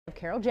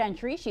Carole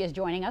Gentry. She is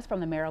joining us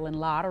from the Maryland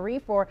Lottery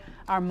for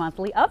our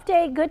monthly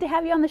update. Good to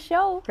have you on the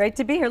show. Great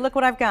to be here. Look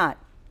what I've got.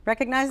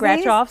 Recognize Scratch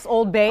these? offs,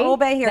 Old Bay. Old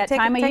Bay here. That Take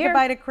time of year. a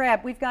bite of crab.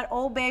 We've got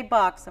Old Bay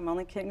bucks. I'm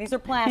only kidding. These are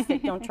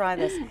plastic. Don't try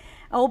this.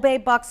 Old Bay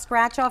bucks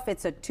scratch off.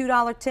 It's a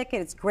 $2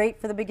 ticket. It's great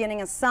for the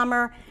beginning of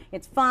summer.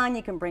 It's fun.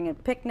 You can bring in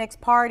picnics,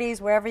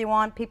 parties, wherever you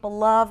want. People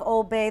love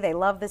Old Bay. They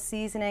love the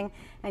seasoning.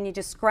 And you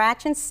just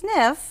scratch and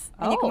sniff,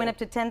 and you can win up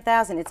to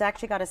 10,000. It's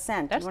actually got a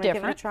scent. That's you want to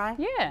different. Give it a try?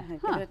 Yeah. Okay,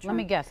 give it a try. Let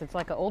me guess. It's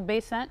like an Old Bay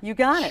scent? You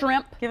got it.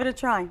 Shrimp. Give it a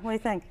try. What do you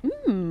think?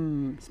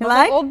 Smells You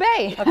like like? Old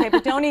Bay. Okay,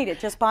 but don't eat it.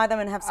 Just buy them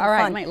and have some All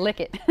right, fun. I might lick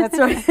it. That's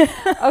right.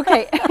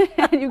 Okay.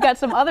 You've got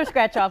some other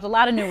scratch offs. A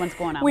lot of new ones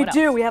going on. We What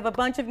do. else? We have a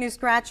bunch of new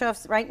scratch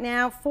offs right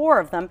now,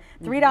 4 of them.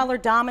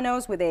 $3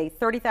 dominoes with a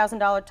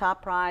 $30,000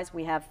 top prize.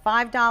 We have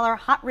 $5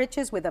 hot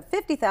riches with a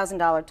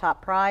 $50,000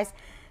 top prize.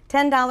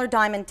 $10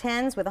 diamond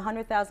 10s with a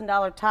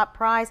 $100,000 top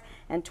prize,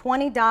 and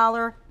 $20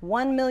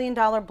 $1 million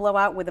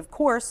blowout with, of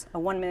course, a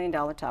 $1 million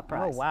top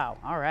prize. Oh, wow.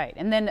 All right.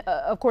 And then,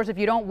 of course, if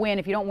you don't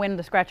win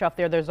the scratch off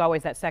there, there's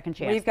always that second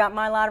chance. We've got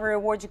My Lottery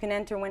Rewards. You can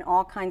enter and win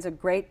all kinds of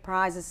great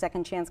prizes,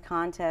 second chance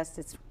contests.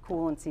 It's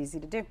cool and it's easy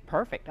to do.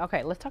 Perfect.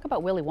 Okay, let's talk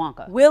about Willy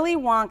Wonka. Willy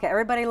Wonka.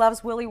 Everybody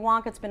loves Willy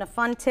Wonka. It's been a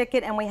fun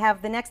ticket, and we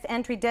have the next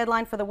entry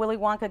deadline for the Willy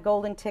Wonka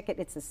Golden Ticket.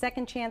 It's the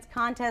second chance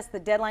contest. The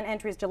deadline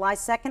entry is July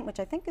 2nd, which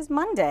I think is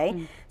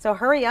Monday. So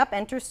hurry up,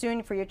 enter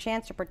soon for your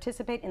chance to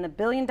participate in the $1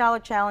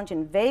 Billion Challenge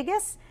in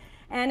Vegas.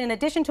 And in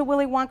addition to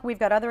Willy Wonka, we've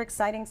got other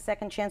exciting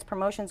second chance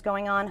promotions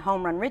going on.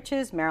 Home Run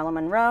Riches, Marilyn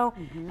Monroe,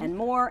 and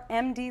more.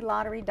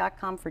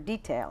 MDLottery.com for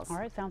details. All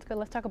right, sounds good.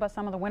 Let's talk about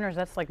some of the winners.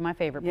 That's like my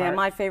favorite part. Yeah,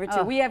 my favorite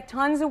too. We have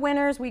tons of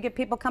winners. We get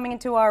people coming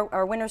into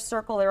our winner's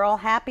circle. They're all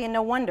happy, and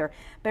no wonder.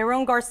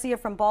 Bayron Garcia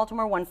from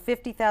Baltimore won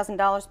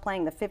 $50,000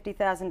 playing the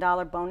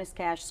 $50,000 bonus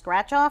cash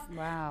scratch off.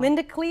 Wow.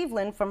 Linda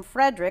Cleveland from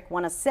Frederick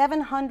won a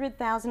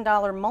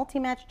 $700,000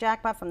 multi-match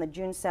jackpot from the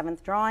June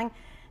 7th drawing.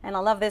 And I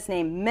love this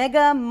name,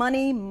 Mega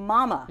Money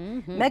Mama.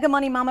 Mega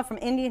Money Mama from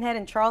Indian Head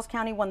in Charles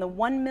County won the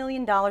 $1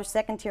 million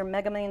second tier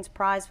Mega Millions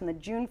prize from the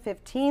June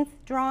 15th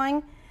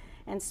drawing.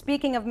 And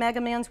speaking of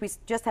Mega Millions, we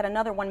just had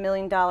another $1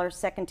 million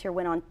second tier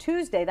win on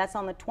Tuesday. That's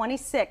on the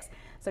 26th.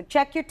 So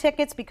check your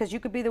tickets because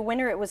you could be the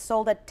winner. It was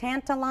sold at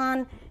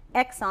Tantalon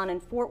Exxon in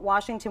Fort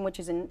Washington, which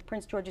is in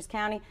Prince George's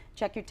County.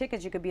 Check your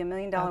tickets. You could be $1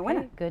 million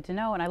winner. Good to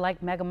know. And I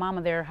like Mega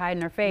Mama there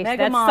hiding her face.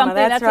 Mega that's Mama, something.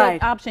 That's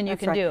right. an option you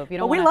can do if you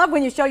don't. But we wanna... love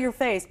when you show your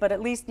face. But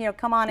at least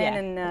come on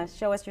in and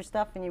show us your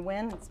stuff and you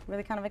win. It's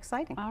really kind of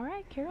exciting. All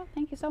right, Carole.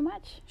 Thank you so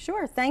much.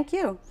 Sure. Thank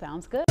you.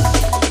 Sounds good.